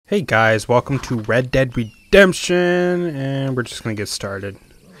Hey guys, welcome to Red Dead Redemption, and we're just gonna get started.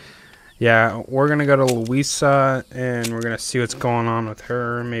 Yeah, we're gonna go to Luisa, and we're gonna see what's going on with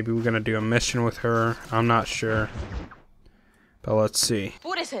her. Maybe we're gonna do a mission with her. I'm not sure, but let's see.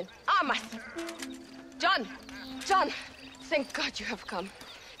 Purisen, Amas! John, thank God you have come.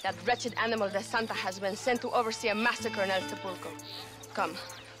 That wretched animal de Santa has been sent to oversee a massacre in El Sepulcro. Come,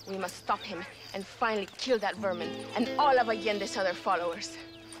 we must stop him and finally kill that vermin and all of Allende's other followers.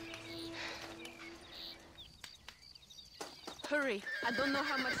 Hurry, I don't know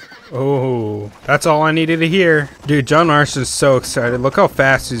how much time. Oh, that's all I needed to hear. Dude, John Marston's so excited. Look how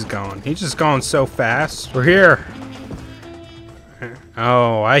fast he's going. He's just going so fast. We're here.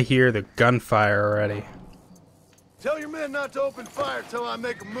 Oh, I hear the gunfire already. Tell your men not to open fire till I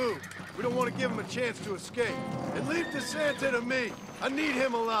make a move. We don't want to give him a chance to escape. And leave DeSanta to me. I need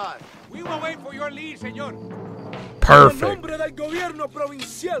him alive. We will wait for your lead, señor. Perfect. En nombre del gobierno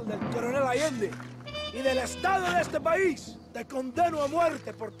provincial del coronel Allende y del estado de este país, te condeno a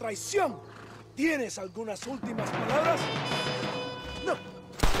muerte por traición. ¿Tienes algunas últimas palabras? No.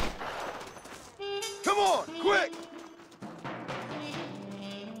 Come on, quick!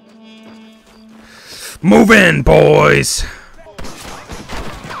 Move in, boys.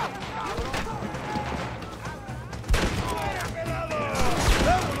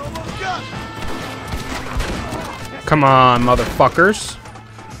 Come on, motherfuckers.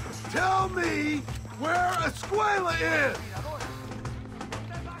 Tell me where Escuela is!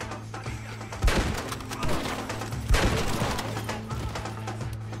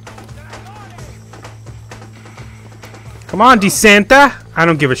 Come on, DeSanta. I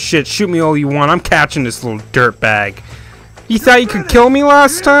don't give a shit. Shoot me all you want. I'm catching this little dirtbag. You thought you could kill me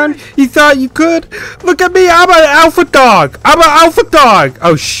last time? You thought you could? Look at me. I'm an alpha dog. I'm an alpha dog.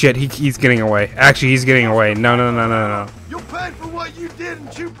 Oh, shit. He's getting away. Actually, he's getting away. No. You'll pay for what you did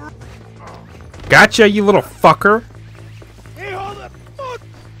in Jupiter. Gotcha, you little fucker. Hijo de puta!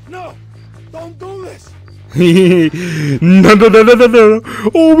 No, don't do this. No.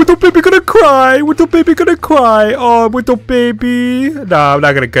 Oh, little baby gonna cry. Little baby gonna cry. Oh, little baby. No, I'm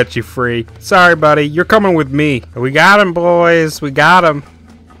not gonna cut you free. Sorry, buddy. You're coming with me. We got him, boys. We got him.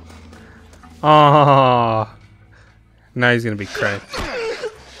 Oh. Now he's gonna be crying.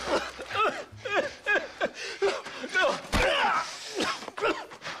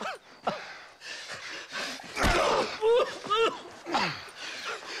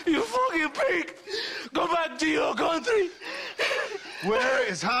 You fucking pig! Go back to your country! Where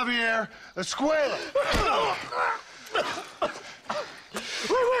is Javier Escuela?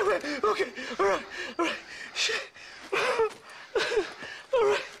 Wait. Okay, alright. Shit.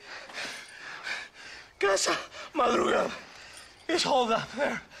 Alright. Casa Madrugada is hold up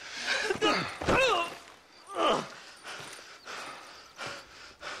there.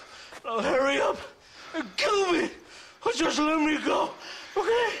 Now hurry up and kill me, or just let me go,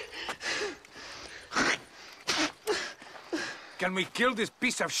 okay? Can we kill this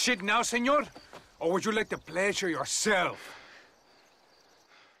piece of shit now, señor? Or would you like to pleasure yourself?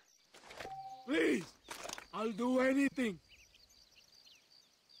 Please, I'll do anything.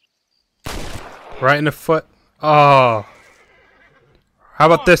 Right in the foot. Oh. How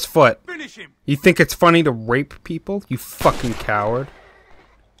about this foot? Finish him! You think it's funny to rape people? You fucking coward.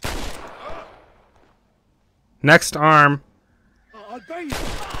 Next arm. I'll pay you.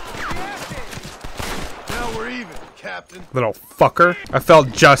 Now we're even, Captain. Little fucker. I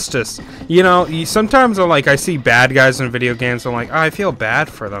felt justice. You know, sometimes I see bad guys in video games. I'm like, oh, I feel bad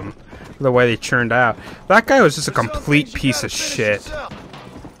for them. The way they turned out. That guy was just a complete piece of shit.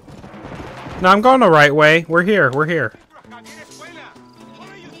 No, I'm going the right way. We're here.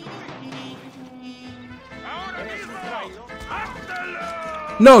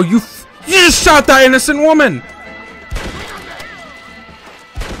 No, you just shot that innocent woman!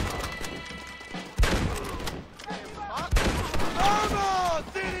 Vamos,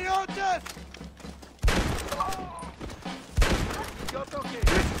 idiotas!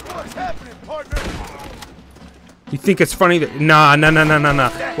 This is what's happening, partner. You think it's funny that... Nah.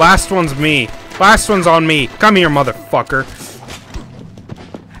 Last one's me. Last one's on me. Come here, motherfucker.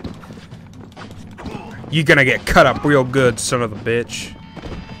 You gonna get cut up real good, son of a bitch.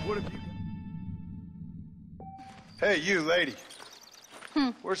 Hey, you lady.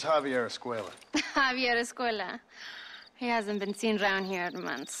 Where's Javier Escuela? Javier Escuela. He hasn't been seen around here in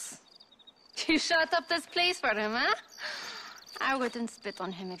months. You shut up this place for him, huh? I wouldn't spit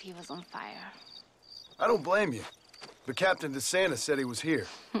on him if he was on fire. I don't blame you. But Captain DeSanta said he was here.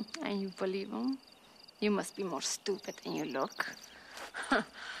 And you believe him? You must be more stupid than you look.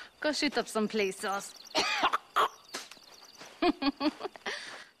 Go shoot up some place sauce.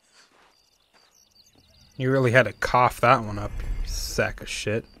 You really had to cough that one up, you sack of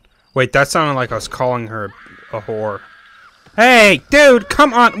shit. Wait, that sounded like I was calling her a whore. Hey, dude,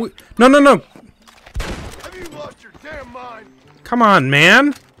 come on. No. Have you lost your damn mind? Come on,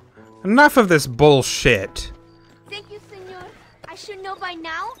 man. Enough of this bullshit. Thank you, senor. I should know by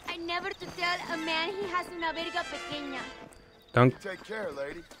now. I never to tell a man he has una verga pequeña. Don't. Take care,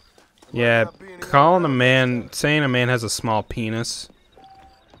 lady. Yeah, calling a man, saying a man has a small penis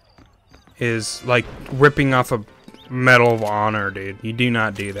is like ripping off a Medal of Honor, dude. You do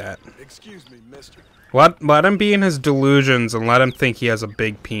not do that. Excuse me, mister. Let him be in his delusions and let him think he has a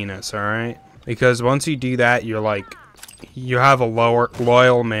big penis, alright? Because once you do that, you're like, you have a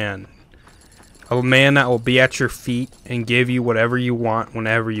loyal man. A man that will be at your feet and give you whatever you want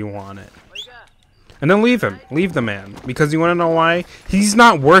whenever you want it. And then leave him. Leave the man. Because you want to know why? He's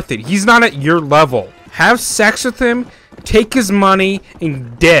not worth it. He's not at your level. Have sex with him, take his money,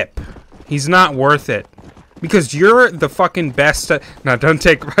 and dip. He's not worth it. Because you're the fucking best at... No, don't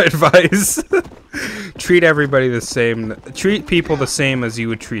take my advice. Treat everybody the same. Treat people the same as you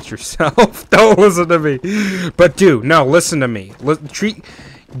would treat yourself. Don't listen to me. But dude, no, listen to me.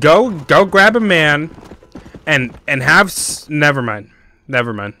 Go grab a man and have... Never mind.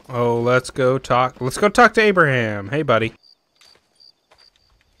 Never mind. Oh, let's go talk to Abraham. Hey, buddy.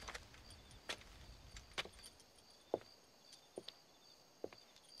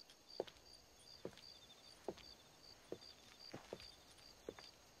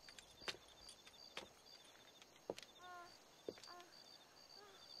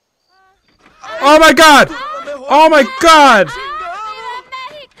 Oh my god! Oh my god!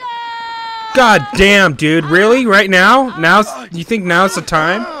 God damn, dude. Really? Right now? You think now's the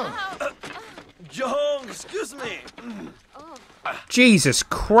time? John, excuse me. Jesus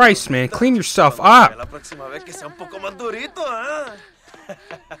Christ, man. Clean yourself up. La próxima vez que sea un poco más durito, huh?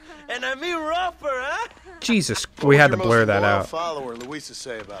 And I mean rougher, huh? Jesus, we had to blur that out. Follower Luisa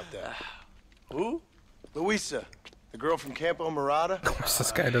say about that? Who? Luisa, the girl from Campo Murata. Of course,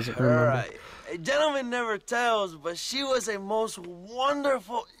 this guy doesn't remember. Alright. A gentleman never tells, but she was a most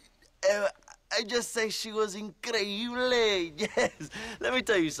wonderful... I just say she was increíble. Yes. Let me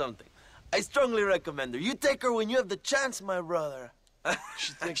tell you something. I strongly recommend her. You take her when you have the chance, my brother.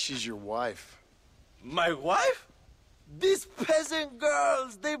 She thinks she's your wife. My wife? These peasant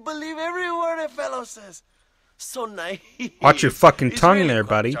girls, they believe every word a fellow says. So naive. Watch your fucking It's tongue really there,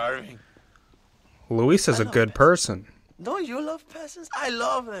 quite buddy. charming. Luisa's a good person. Don't you love peasants? I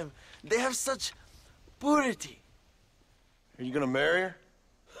love them. They have such purity. Are you gonna marry her?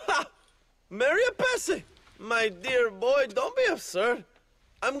 Ha! Marry a peasant? My dear boy, don't be absurd.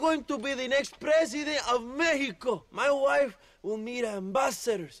 I'm going to be the next president of Mexico. My wife will meet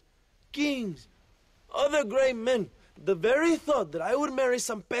ambassadors, kings, other great men. The very thought that I would marry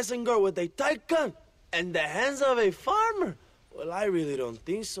some peasant girl with a tight gun and the hands of a farmer, well, I really don't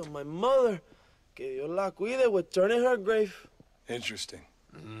think so. My mother, que Dios la cuide, would turn in her grave. Interesting.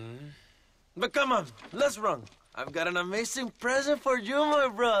 But come on, let's run. I've got an amazing present for you, my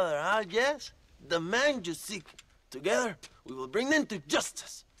brother, huh? Yes? The man you seek. Together, we will bring them to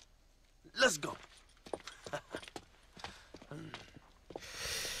justice. Let's go.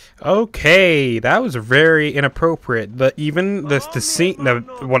 Okay, that was very inappropriate.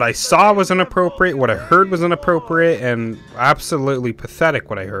 What I saw was inappropriate, what I heard was inappropriate, and absolutely pathetic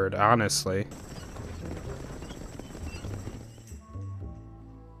what I heard, honestly.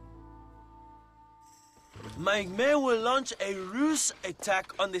 My men will launch a ruse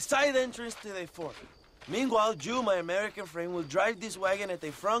attack on the side entrance to the fort. Meanwhile, you, my American friend, will drive this wagon at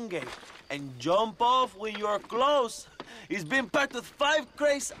the front gate and jump off when you're close. It's been packed with 5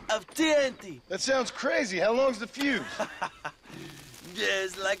 crates of TNT. That sounds crazy. How long's the fuse?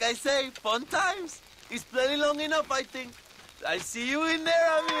 Yes, like I say, fun times. It's plenty long enough, I think. I see you in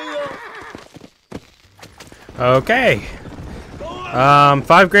there, amigo. Okay.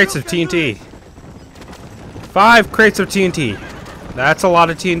 5 crates of TNT. 5 crates of TNT. That's a lot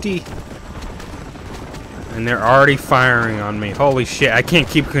of TNT. And they're already firing on me. Holy shit, I can't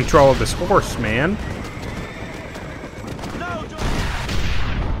keep control of this horse, man.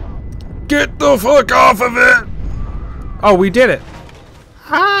 Get the fuck off of it! Oh, we did it.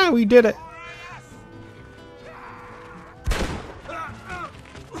 Ah, we did it.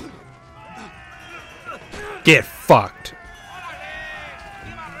 Get fucked.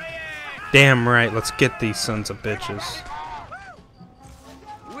 Damn right, let's get these sons of bitches.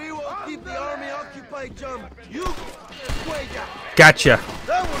 We will keep the army occupied, John. You, Gotcha.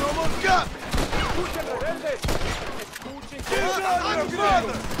 That one almost got me. Get on your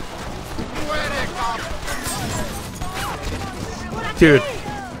brother. Dude,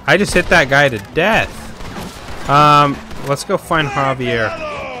 I just hit that guy to death. Let's go find Javier.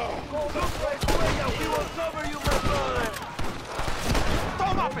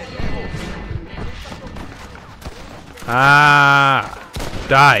 Ah,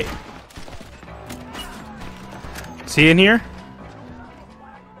 die. Is he in here?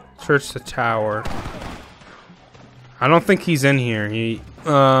 Search the tower. I don't think he's in here.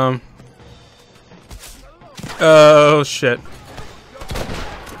 Oh shit.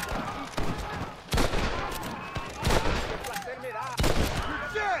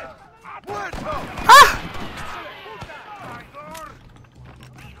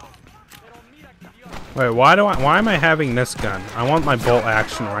 Wait, why am I having this gun? I want my bolt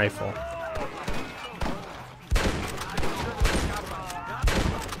action rifle.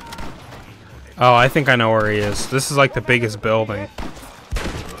 Oh, I think I know where he is. This is like the biggest building.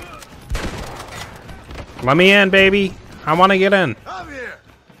 Let me in, baby. I want to get in. Javier,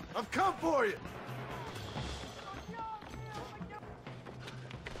 I've come for you.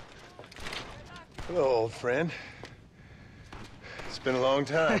 Hello, old friend. It's been a long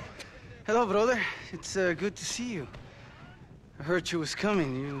time. Hello, brother. It's good to see you. I heard you was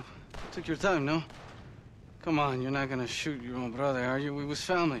coming. You took your time, no? Come on, you're not gonna shoot your own brother, are you? We was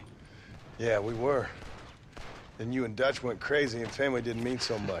family. Yeah, we were. Then you and Dutch went crazy and family didn't mean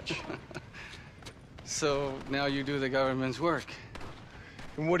so much. So now you do the government's work.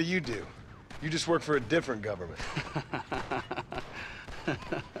 And what do? You just work for a different government.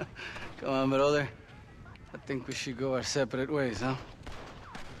 Come on, brother. I think we should go our separate ways, huh?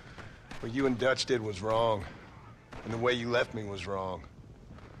 What you and Dutch did was wrong. And the way you left me was wrong.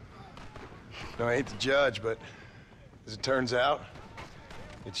 Now, I hate to judge, but as it turns out,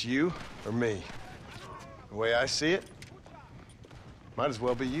 it's you or me. The way I see it, might as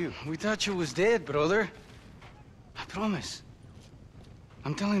well be you. We thought you was dead, brother. I promise.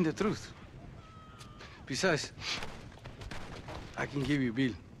 I'm telling the truth. Besides, I can give you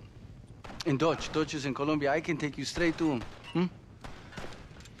Bill. In Dutch. Dutch is in Colombia. I can take you straight to him. Hmm?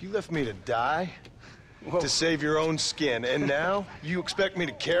 You left me to die? Whoa. To save your own skin, and now you expect me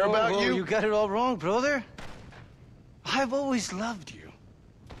to care about you? You got it all wrong, brother. I've always loved you.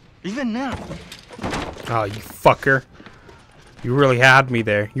 Even now. Oh, you fucker. You really had me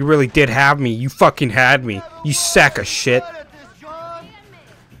there. You really did have me. You fucking had me. You sack of shit.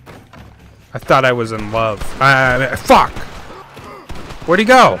 I thought I was in love. Fuck! Where'd he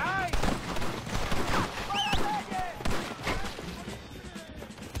go?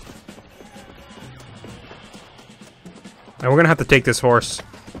 And we're gonna have to take this horse.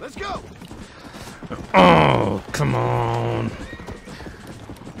 Let's go! Oh, come on.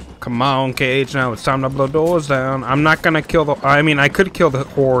 Come on, Cage. Now it's time to blow doors down. I'm not gonna kill the... I mean, I could kill the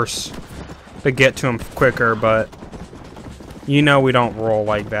horse to get to him quicker, but... You know we don't roll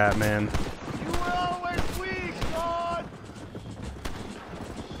like that, man. You were always weak, son!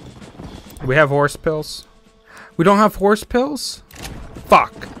 Do we have horse pills? We don't have horse pills?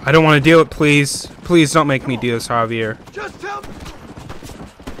 Fuck. I don't want to do it, please. Please don't make me do this, Javier. Just tell me.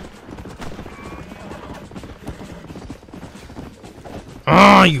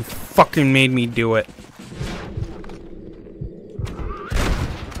 Oh, you fucking made me do it.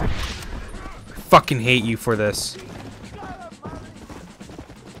 I fucking hate you for this.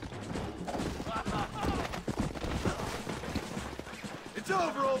 It's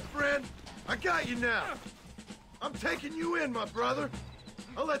over, old friend. I got you now. I'm taking you in, my brother.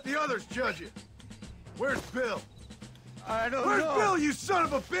 I'll let the others judge it. Where's Bill? I don't know. Where's Bill, you son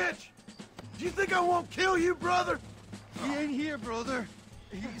of a bitch? Do you think I won't kill you, brother? He ain't here, brother.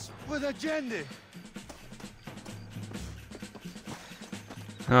 He's with Allende.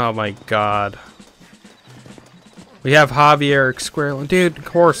 Oh my god. We have Javier Squirrel. Dude,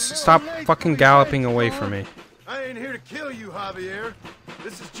 horse, stop fucking galloping away from me. I ain't here to kill you, Javier.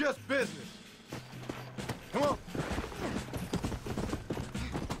 This is just business. Come on.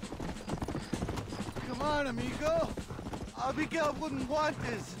 Come on, amigo. Abigail wouldn't want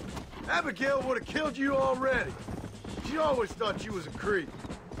this. Abigail would have killed you already. She always thought you was a creep.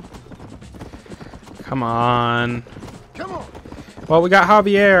 Come on. Come on. Well, we got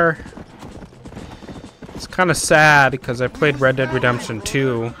Javier. It's kind of sad because I played Red Dead Redemption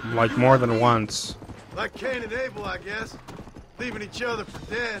 2 like more than once. Like Cain and Abel, I guess. Leaving each other for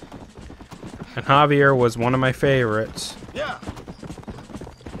dead. And Javier was one of my favorites. Yeah.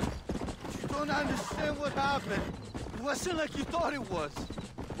 You don't understand what happened. It wasn't like you thought it was.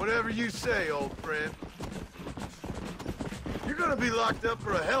 Whatever you say, old friend. You're gonna be locked up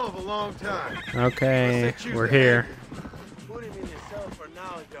for a hell of a long time. Okay, we're here. Put him in your cell for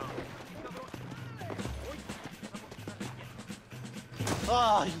now, John.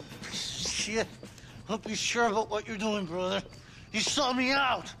 Oh, you shit. Don't be sure about what you're doing, brother. You saw me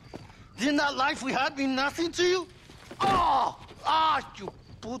out. Didn't that life we had mean nothing to you? Oh! You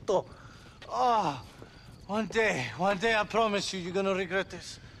puto. Oh. One day, I promise you, you're gonna regret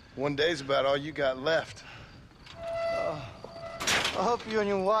this. One day's about all you got left. I hope you and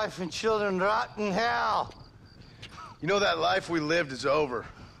your wife and children rot in hell. You know, that life we lived is over.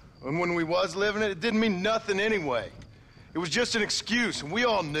 And when we was living it, it didn't mean nothing anyway. It was just an excuse, and we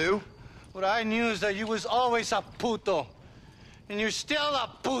all knew. What I knew is that you was always a puto. And you're still a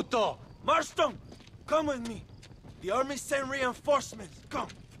puto. Marston, come with me. The army sent reinforcements. Come.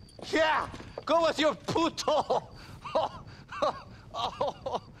 Yeah, go with your puto.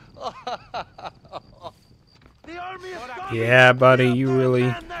 The army is coming. Yeah, buddy, you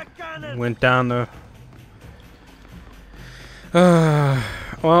really went down the...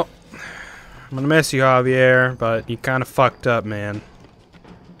 well, I'm gonna miss you, Javier, but you kind of fucked up, man.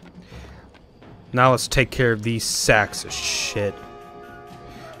 Now let's take care of these sacks of shit.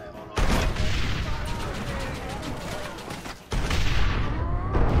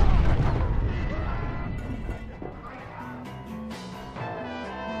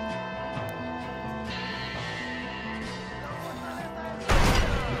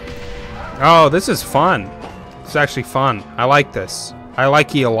 Oh, this is fun. It's actually fun. I like this. I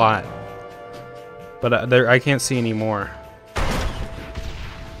like you a lot. But I can't see any more.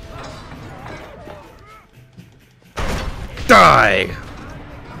 Die!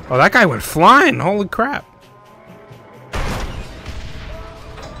 Oh, that guy went flying. Holy crap.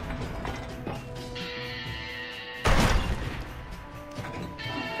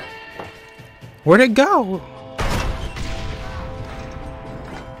 Where'd it go?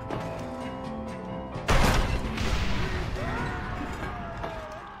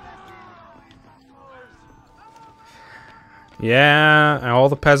 Yeah, all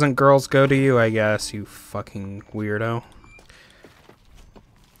the peasant girls go to you, I guess, you fucking weirdo.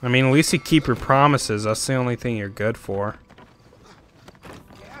 I mean, at least you keep your promises. That's the only thing you're good for.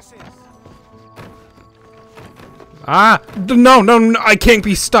 Ah! No, I can't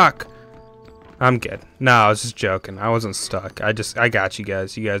be stuck! I'm good. No, I was just joking. I wasn't stuck. I got you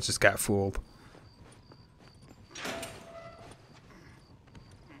guys. You guys just got fooled.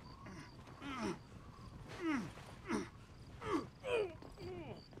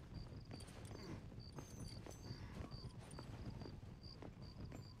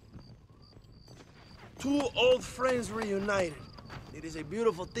 Two old friends reunited. It is a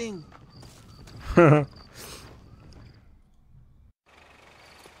beautiful thing.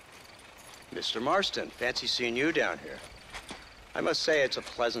 Mr. Marston, fancy seeing you down here. I must say it's a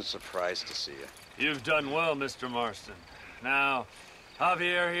pleasant surprise to see you. You've done well, Mr. Marston. Now,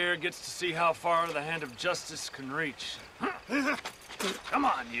 Javier here gets to see how far the hand of justice can reach. Come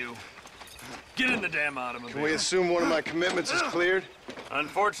on, you. Get in the damn automobile. Can we assume one of my commitments is cleared?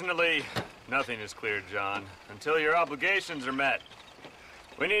 Unfortunately, nothing is cleared, John, until your obligations are met.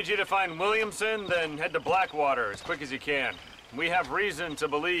 We need you to find Williamson, then head to Blackwater as quick as you can. We have reason to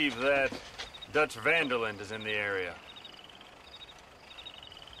believe that Dutch Vanderland is in the area.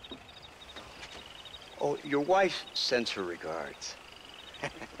 Oh, your wife sends her regards.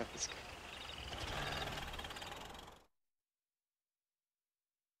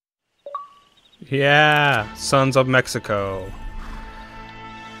 Yeah, Sons of Mexico.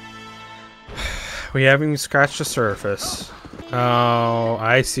 We haven't even scratched the surface. Oh,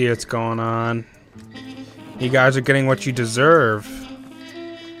 I see what's going on. You guys are getting what you deserve.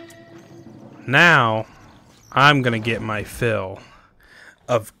 Now, I'm gonna get my fill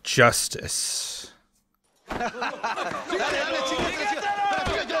of justice.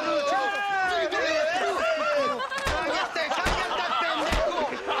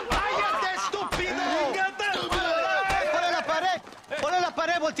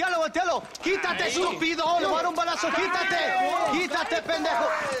 Voltealo. Quítate, estúpido. Le voy a dar un balazo. Quítate. Quítate, pendejo.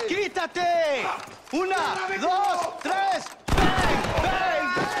 Quítate. 1, 2, 3. ¡Bang! ¡Bang!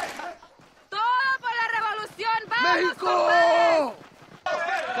 ¡Todo por la revolución! ¡Vamos, ¡México!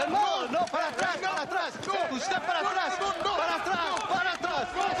 Calmado, no, para atrás. Usted para atrás. Para atrás.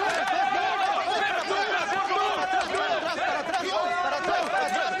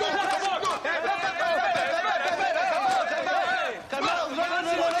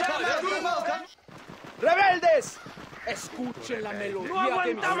 ¡Rebeldes! Escuchen la melodía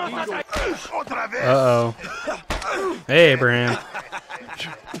de mi sonido. ¡Otra vez! Uh-oh. Hey, Abraham.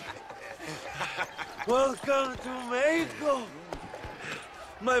 Welcome to Mexico.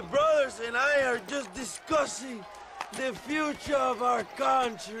 My brothers and I are just discussing the future of our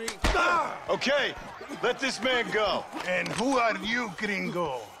country. Okay, let this man go. And who are you,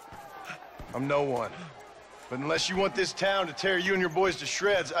 gringo? I'm no one. But unless you want this town to tear you and your boys to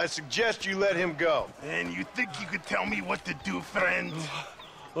shreds, I suggest you let him go. And you think you could tell me what to do, friend?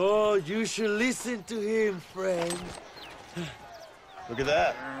 Oh, you should listen to him, friend. Look at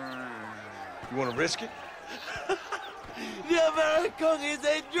that. You want to risk it? The American is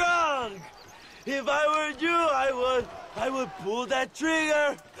a drunk. If I were you, I would pull that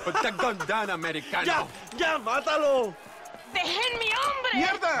trigger. Put the gun down, Americano. Ya, mátalo. ¡Déjenme, hombre!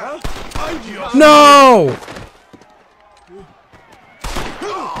 ¡Mierda! ¡Ay, Dios! No!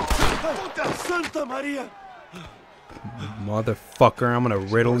 Puta Santa Maria! Motherfucker, I'm gonna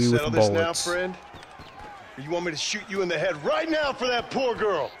riddle you with Settle this now, bullets. friend? Or you want me to shoot you in the head right now for that poor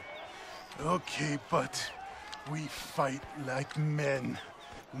girl? Okay, but we fight like men,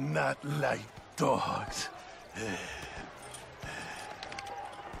 not like dogs.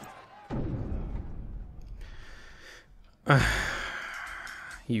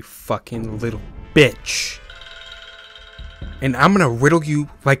 You fucking little bitch. And I'm gonna riddle you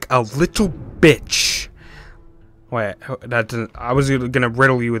like a little bitch. Wait, that didn't. I was gonna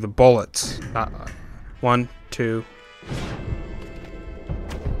riddle you with the bullets. 1, 2.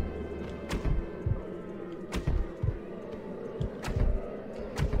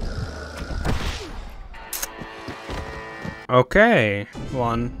 Okay.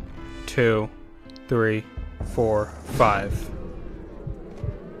 1, 2, 3, 4, 5.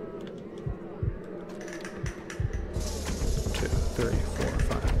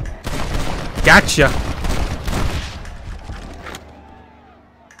 Gotcha.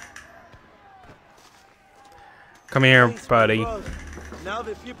 Come here, buddy. Now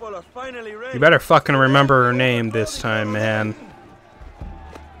the people are finally ready. You better fucking remember her name this time, man.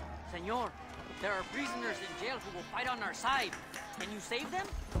 Senor, there are prisoners in jail who will fight on our side. Can you save them?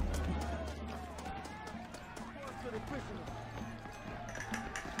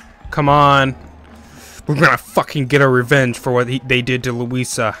 Come on. We're gonna fucking get our revenge for what they did to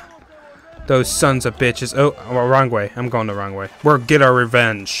Luisa. Those sons of bitches. Oh, well, wrong way. I'm going the wrong way. We'll get our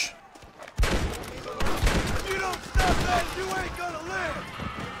revenge. If you don't stop that, you ain't gonna live!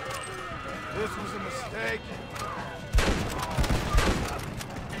 This was a mistake.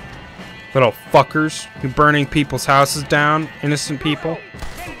 Little fuckers. You burning people's houses down. Innocent people.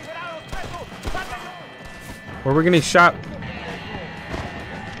 Where we getting shot?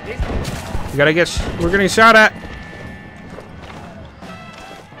 We gotta get. We're getting shot at.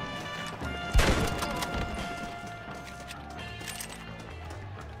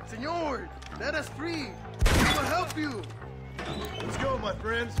 Senor, let us free. We will help you. Let's go, my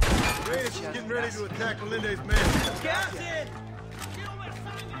friends. Reyes is getting ready to attack Melinde's men. Captain!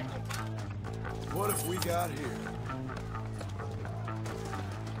 What have we got here?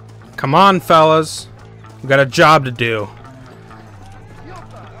 Come on, fellas. We got a job to do.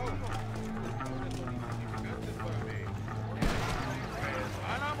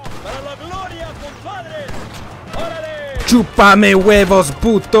 Chúpame huevos,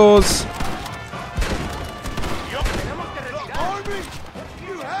 putos. The army?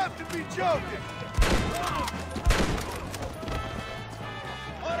 You have to be joking.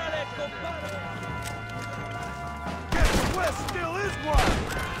 Guess the West still is one.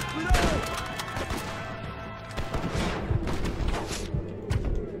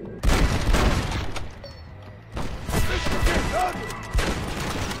 This is getting ugly.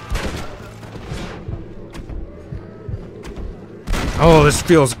 Oh, this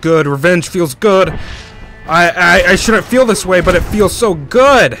feels good. Revenge feels good. I shouldn't feel this way, but it feels so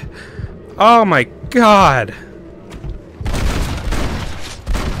good. Oh my god.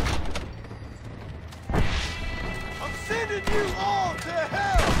 I'm sending you all to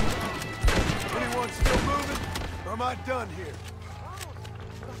hell! Anyone still moving? Or am I done here?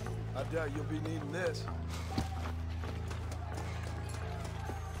 I doubt you'll be needing this.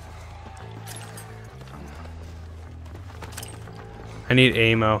 I need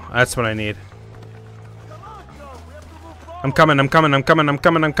ammo. That's what I need. I'm coming, I'm coming, I'm coming, I'm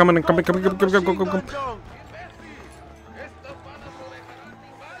coming, I'm coming, I'm coming, come.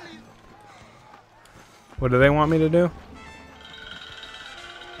 What do they want me to do?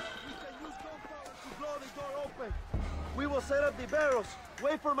 We will set up the barrels.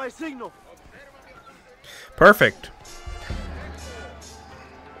 Wait for my signal. Perfect.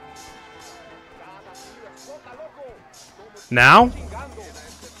 Now?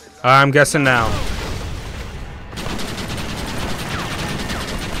 I'm guessing now.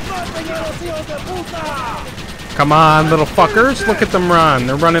 Come on, little fuckers. Look at them run.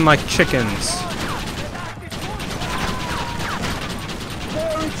 They're running like chickens.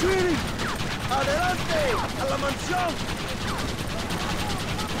 They're retreating. Adelante, a la mansión.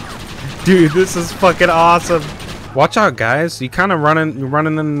 Dude, this is fucking awesome. Watch out, guys. You kind of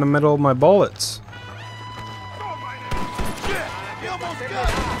running in the middle of my bullets.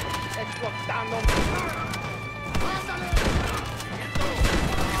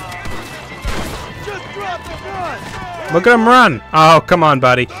 Look at him run. Oh, come on,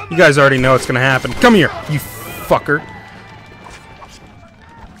 buddy. You guys already know what's gonna happen. Come here, you fucker.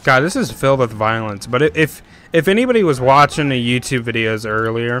 God, this is filled with violence. But if anybody was watching the YouTube videos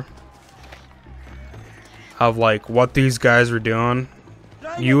earlier of like what these guys were doing,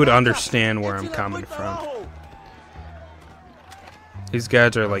 you would understand where I'm coming from. These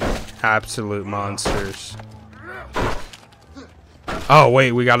guys are like absolute monsters. Oh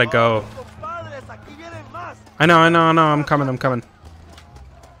wait, we gotta go. I know, I'm coming.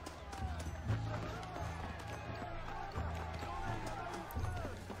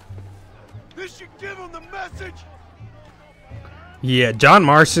 This should give him the message. Yeah, John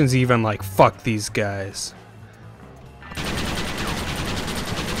Marston's even like, fuck these guys.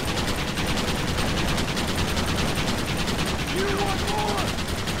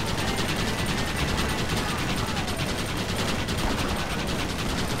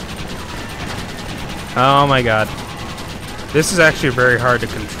 Oh my god. This is actually very hard to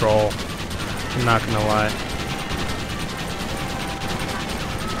control. I'm not gonna lie.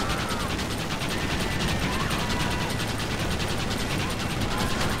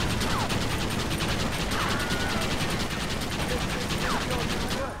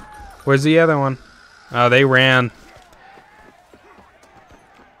 Where's the other one? Oh, they ran.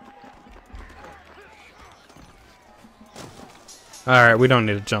 Alright, we don't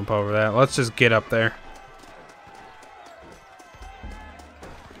need to jump over that. Let's just get up there.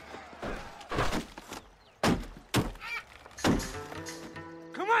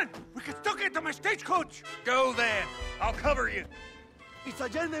 Come on! We can still get to my stagecoach! Go then! I'll cover you! It's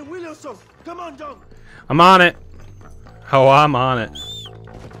Agenda Williamson! Come on, John! I'm on it. Oh, I'm on it.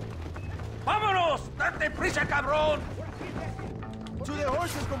 Vámonos! Date prisa, cabrón! To the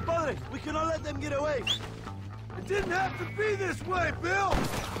horses, compadre! We cannot let them get away! It didn't have to be this way, Bill!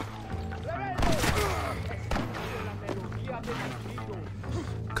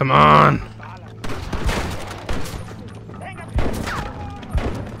 Come on.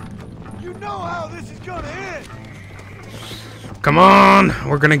 You know how this is gonna end! Come on.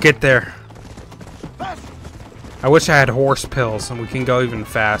 We're gonna get there. I wish I had horse pills and we can go even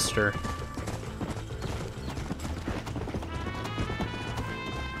faster.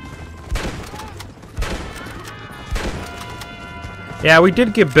 Yeah, we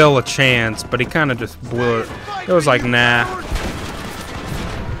did give Bill a chance, but he kind of just blew it. It was like, nah. I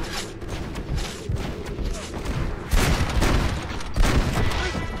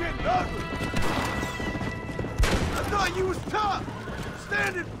thought you was tough!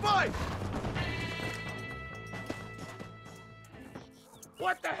 Stand and fight!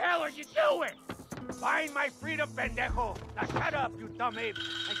 What the hell are you doing? Find my freedom, pendejo! Now shut up, you dumb ape,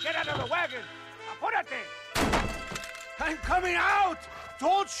 and get out of the wagon! Apúrate! I'm coming out!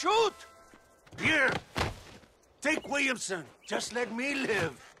 Don't shoot! Here! Take Williamson. Just let me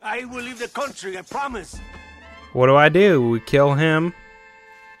live. I will leave the country, I promise. What do? We kill him?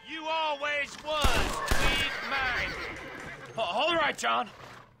 You always was weak mind. All right, John.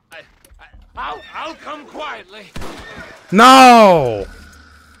 I'll come quietly. No!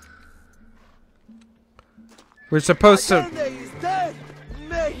 We're supposed to... Allende is dead.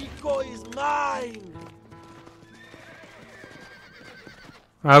 Mexico is mine.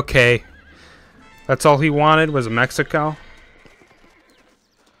 Okay. That's all he wanted was Mexico?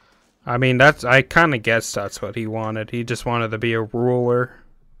 I mean, that's... I kind of guess that's what he wanted. He just wanted to be a ruler.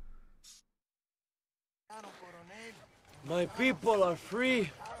 My people are free,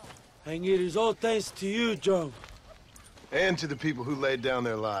 and it is all thanks to you, John. And to the people who laid down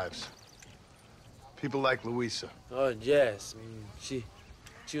their lives. People like Luisa. Oh, yes. She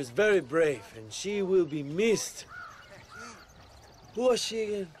was very brave, and she will be missed. Who was she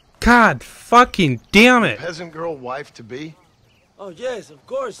again? God fucking damn it! Peasant girl wife to be? Oh, yes, of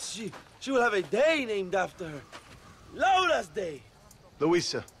course. She will have a day named after her. Laura's Day.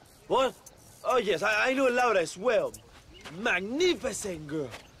 Luisa. What? Oh, yes, I know Laura as well. Magnificent girl.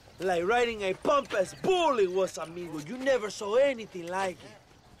 Like riding a pompous bull it was, amigo. You never saw anything like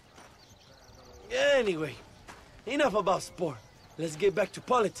it. Anyway, enough about sport. Let's get back to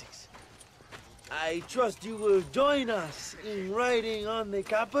politics. I trust you will join us in riding on the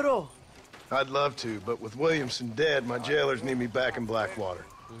Capitol. I'd love to, but with Williamson dead, my jailers need me back in Blackwater.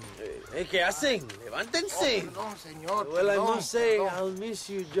 ¿Qué hacen? Levántense. Well, I must say, I'll miss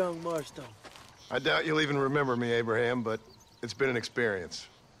you, John Marston. I doubt you'll even remember me, Abraham, but it's been an experience.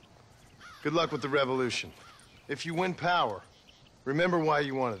 Good luck with the revolution. If you win power, remember why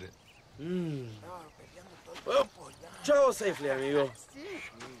you wanted it. Well, travel safely, amigo.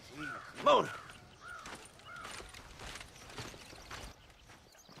 Mona.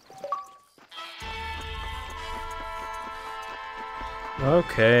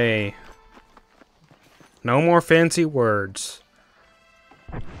 Okay. No more fancy words.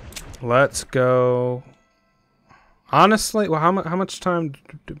 Let's go. Honestly, well, how much time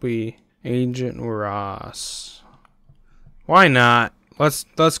did we... Agent Ross. Why not?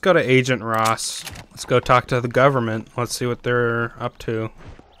 Let's go to Agent Ross. Let's go talk to the government. Let's see what they're up to.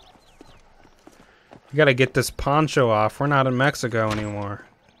 We gotta get this poncho off. We're not in Mexico anymore.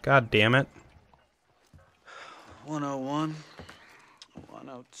 God damn it. 101,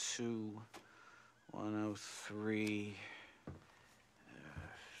 102, 103,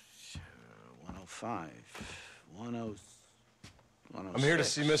 105, 106. I'm here to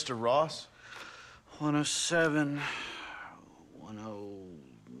see Mr. Ross. 107,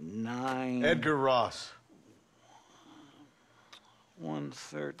 109. Edgar Ross.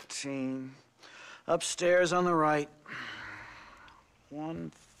 113. Upstairs on the right.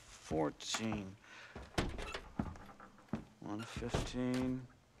 114. 115.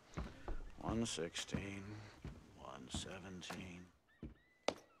 116. 117.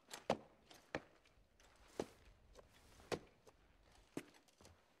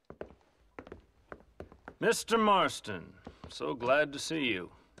 Mr. Marston, so glad to see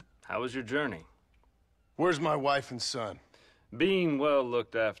you. How was your journey? Where's my wife and son? Being well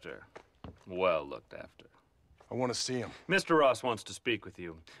looked after. Well looked after. I want to see him. Mr. Ross wants to speak with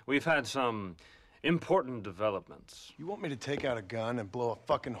you. We've had some important developments. You want me to take out a gun and blow a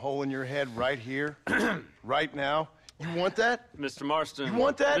fucking hole in your head right here? Right now? You want that? Mr. Marston. You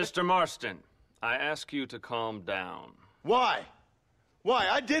want that? Mr. Marston, I ask you to calm down. Why? Why?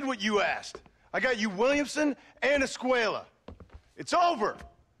 I did what you asked. I got you Williamson and Escuela. It's over.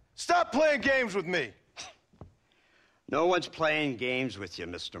 Stop playing games with me. No one's playing games with you,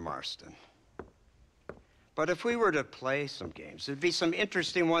 Mr. Marston. But if we were to play some games, there'd be some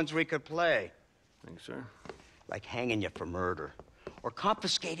interesting ones we could play. Thanks, sir. Like hanging you for murder, or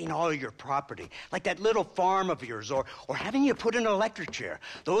confiscating all your property, like that little farm of yours, or having you put in an electric chair.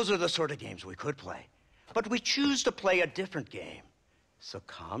 Those are the sort of games we could play. But we choose to play a different game. So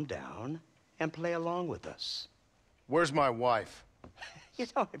calm down and play along with us. Where's my wife? You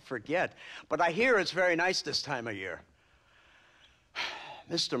know, I forget, but I hear it's very nice this time of year.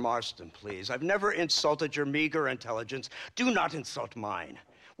 Mr. Marston, please, I've never insulted your meager intelligence. Do not insult mine.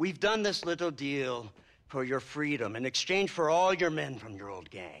 We've done this little deal for your freedom in exchange for all your men from your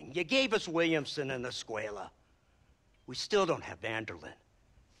old gang. You gave us Williamson and Escuela. We still don't have Vanderlyn,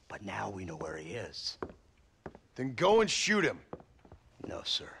 but now we know where he is. Then go and shoot him. No,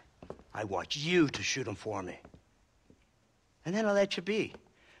 sir. I want you to shoot him for me. And then I'll let you be.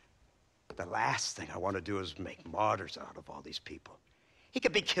 The last thing I want to do is make martyrs out of all these people. He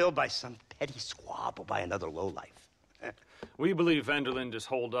could be killed by some petty squabble by another lowlife. We believe Vanderlyn is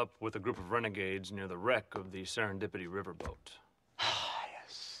holed up with a group of renegades near the wreck of the Serendipity riverboat.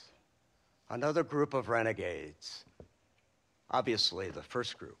 Yes. Another group of renegades. Obviously, the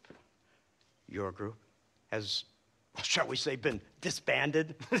first group, your group, has, shall we say, been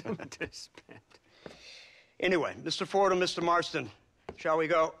disbanded? Disbanded. Anyway, Mr. Ford and Mr. Marston, shall we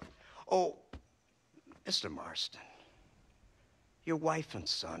go? Oh, Mr. Marston, your wife and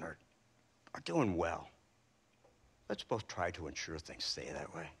son are doing well. Let's both try to ensure things stay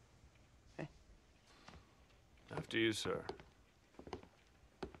that way. Okay? After you, sir.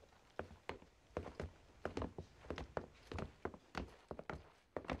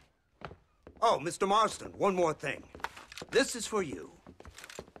 Oh, Mr. Marston, one more thing. This is for you.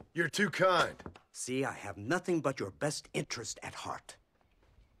 You're too kind. See, I have nothing but your best interest at heart.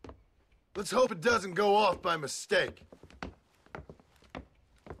 Let's hope it doesn't go off by mistake.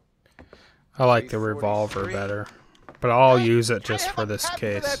 I like the revolver better, but I'll use it just for this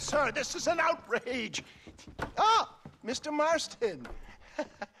case. That, sir. This is an outrage. Ah, Mr. Marston.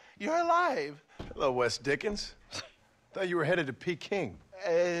 You're alive. Hello, Wes Dickens. Thought you were headed to Peking.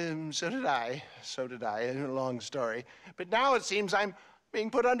 So did I. So did I. A long story. But now it seems I'm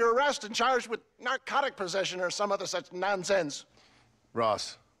being put under arrest and charged with narcotic possession or some other such nonsense.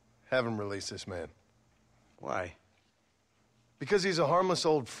 Ross, have him release this man. Why? Because he's a harmless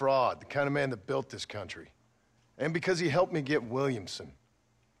old fraud, the kind of man that built this country. And because he helped me get Williamson.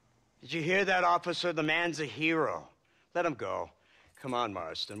 Did you hear that, officer? The man's a hero. Let him go. Come on,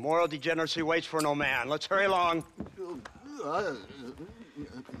 Marston. Moral degeneracy waits for no man. Let's hurry along.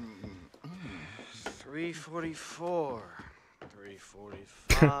 344,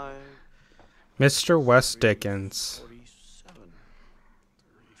 345, Mr. West Dickens.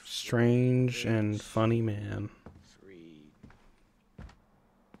 Strange and funny man.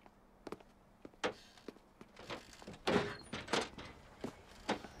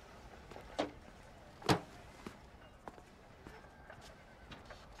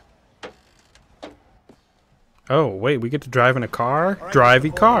 Oh, wait, we get to drive in a car? Right,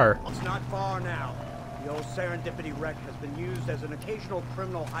 Drivey car. It's not far now. The old Serendipity wreck has been used as an occasional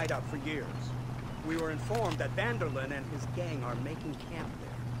criminal hideout for years. We were informed that Vanderlyn and his gang are making camp there.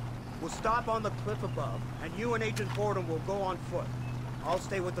 We'll stop on the cliff above, and you and Agent Fordham will go on foot. I'll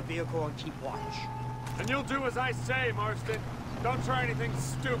stay with the vehicle and keep watch. And you'll do as I say, Marston. Don't try anything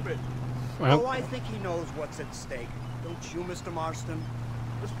stupid. Oh, I think he knows what's at stake. Don't you, Mr. Marston?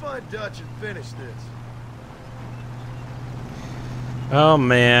 Let's find Dutch and finish this. Oh,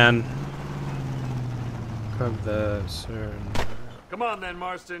 man. Of the certain... Come on then,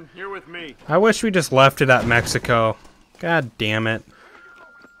 Marston. You're with me. I wish we just left it at Mexico. God damn it.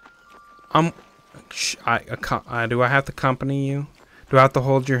 Do I have to accompany you? Do I have to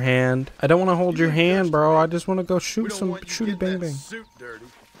hold your hand? I don't want to hold your hand, bro. I just want to go shoot some shooty bang bang.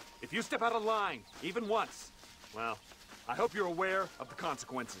 If you step out of line, even once, well, I hope you're aware of the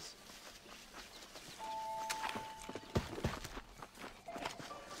consequences.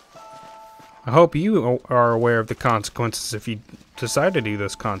 I hope you are aware of the consequences if you decide to do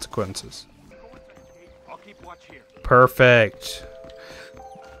those consequences. I'll keep watch here. Perfect.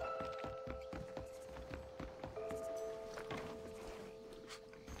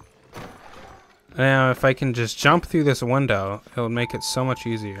 Now, if I can just jump through this window, it'll make it so much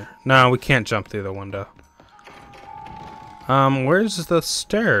easier. No, we can't jump through the window. Where's the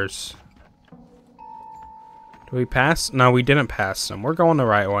stairs? Do we pass? No, we didn't pass them. We're going the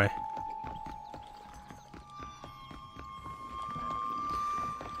right way.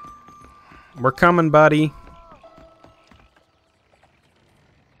 We're coming, buddy.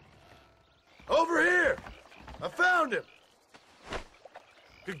 Over here! I found him!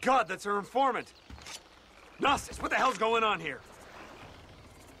 Good God, that's our informant! Gnosis, what the hell's going on here?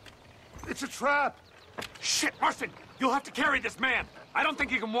 It's a trap! Shit, Marston! You'll have to carry this man! I don't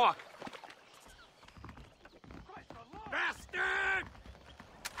think he can walk! Bastard!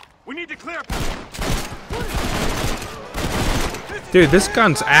 We need to clear... Dude, this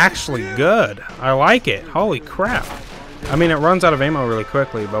gun's actually good. I like it. Holy crap. I mean, it runs out of ammo really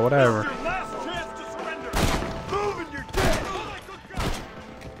quickly, but whatever.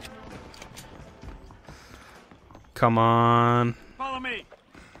 Come on. Follow me.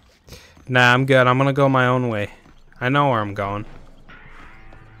 Nah, I'm good. I'm gonna go my own way. I know where I'm going.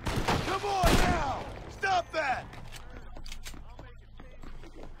 Come on now! Stop that!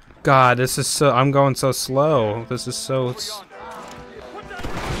 God, this is so... I'm going so slow. This is so...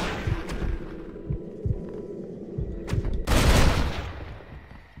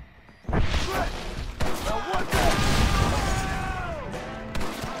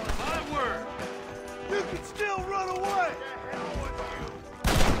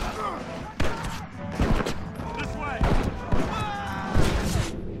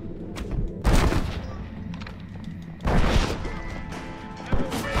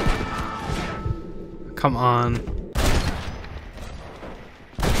 Come on.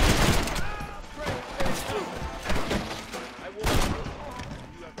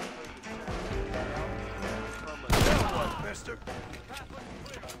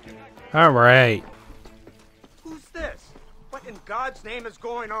 All right. Who's this? What in God's name is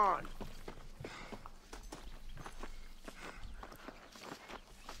going on?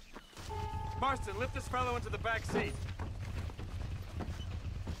 Marston, lift this fellow into the back seat.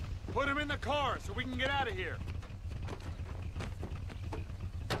 Put him in the car so we can get out of here.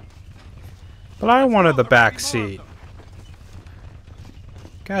 But I wanted the back seat.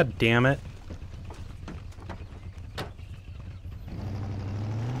 God damn it.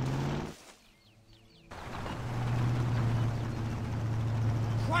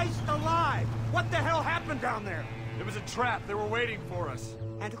 Christ alive! What the hell happened down there? It was a trap. They were waiting for us.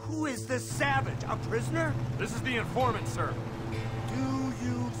 And who is this savage? A prisoner? This is the informant, sir. Do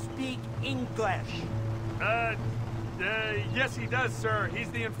you speak English? Yes he does, sir.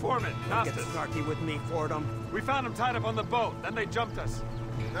 He's the informant, Don't get Gnostis. snarky with me, Fordham. We found him tied up on the boat, then they jumped us.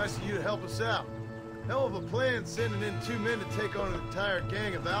 Nice of you to help us out. Hell of a plan sending in 2 men to take on an entire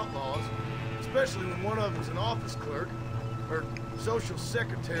gang of outlaws, especially when one of them's an office clerk, or social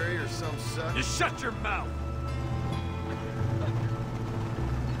secretary or some such. You shut your mouth!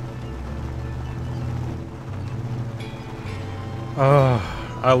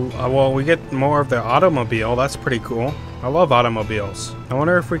 Well, we get more of the automobile. That's pretty cool. I love automobiles. I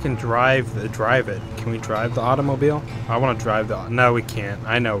wonder if we can drive it. Can we drive the automobile? I want to drive the... No, we can't.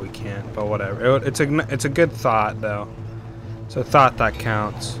 I know we can't, but whatever. It's a good thought, though. It's a thought that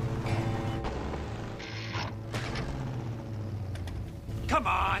counts. Come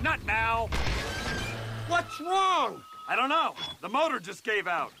on, not now. What's wrong? I don't know. The motor just gave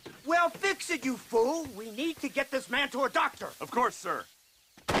out. Well, fix it, you fool. We need to get this man to a doctor. Of course, sir.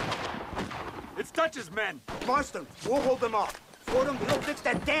 It's Dutch's men. Marston, we'll hold them off. Fordham, he'll fix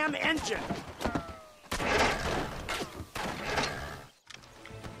that damn engine.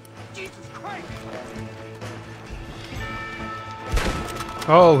 Jesus Christ!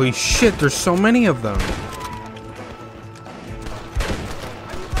 Holy shit, there's so many of them.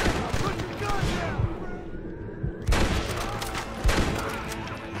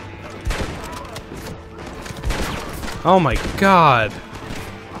 Oh my god.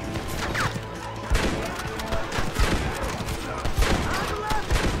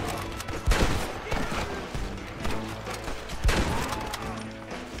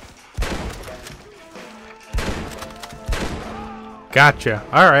 Gotcha.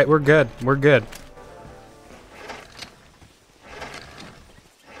 Alright, we're good. We're good.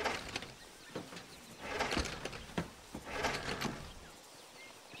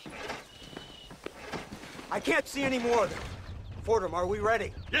 I can't see any more of them. Fordham, are we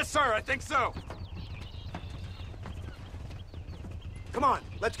ready? Yes, sir, I think so. Come on,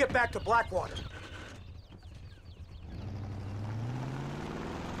 let's get back to Blackwater.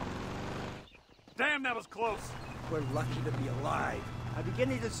 Damn, that was close. We're lucky to be alive. I'm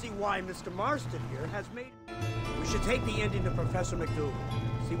beginning to see why Mr. Marston here has made... We should take the Indian to Professor McDougal.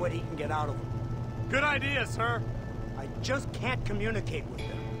 See what he can get out of him. Good idea, sir. I just can't communicate with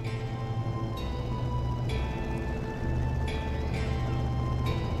them.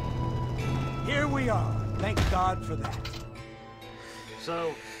 Here we are. Thank God for that.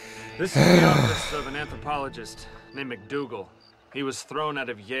 So, this is the office of an anthropologist named McDougal. He was thrown out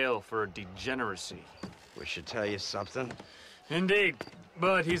of Yale for degeneracy. We should tell you something. Indeed,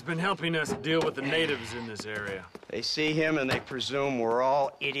 but he's been helping us deal with the natives in this area. They see him and they presume we're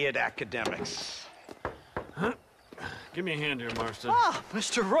all idiot academics. Huh? Give me a hand here, Marston. Ah,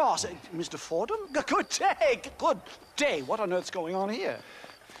 Mr. Ross. Mr. Fordham? Good day. Good day. What on earth's going on here?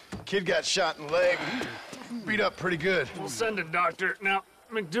 Kid got shot in the leg. Beat up pretty good. We'll send a doctor. Now,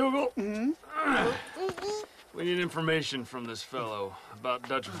 McDougal, we need information from this fellow about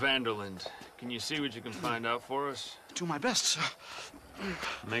Dutch Vanderland. Can you see what you can find out for us? Do my best, sir.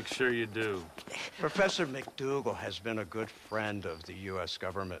 Make sure you do. Professor McDougal has been a good friend of the U.S.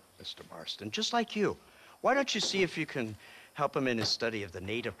 government, Mr. Marston, just like you. Why don't you see if you can help him in his study of the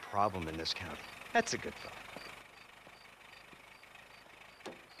native problem in this county? That's a good thought.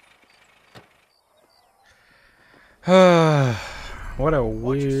 What a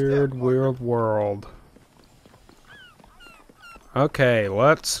weird world. Okay,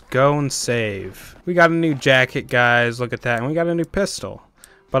 let's go and save. We got a new jacket, guys. Look at that. And we got a new pistol.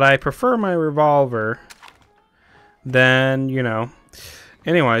 But I prefer my revolver than, you know.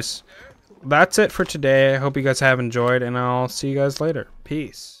 Anyways, that's it for today. I hope you guys have enjoyed, and I'll see you guys later.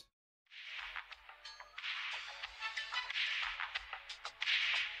 Peace.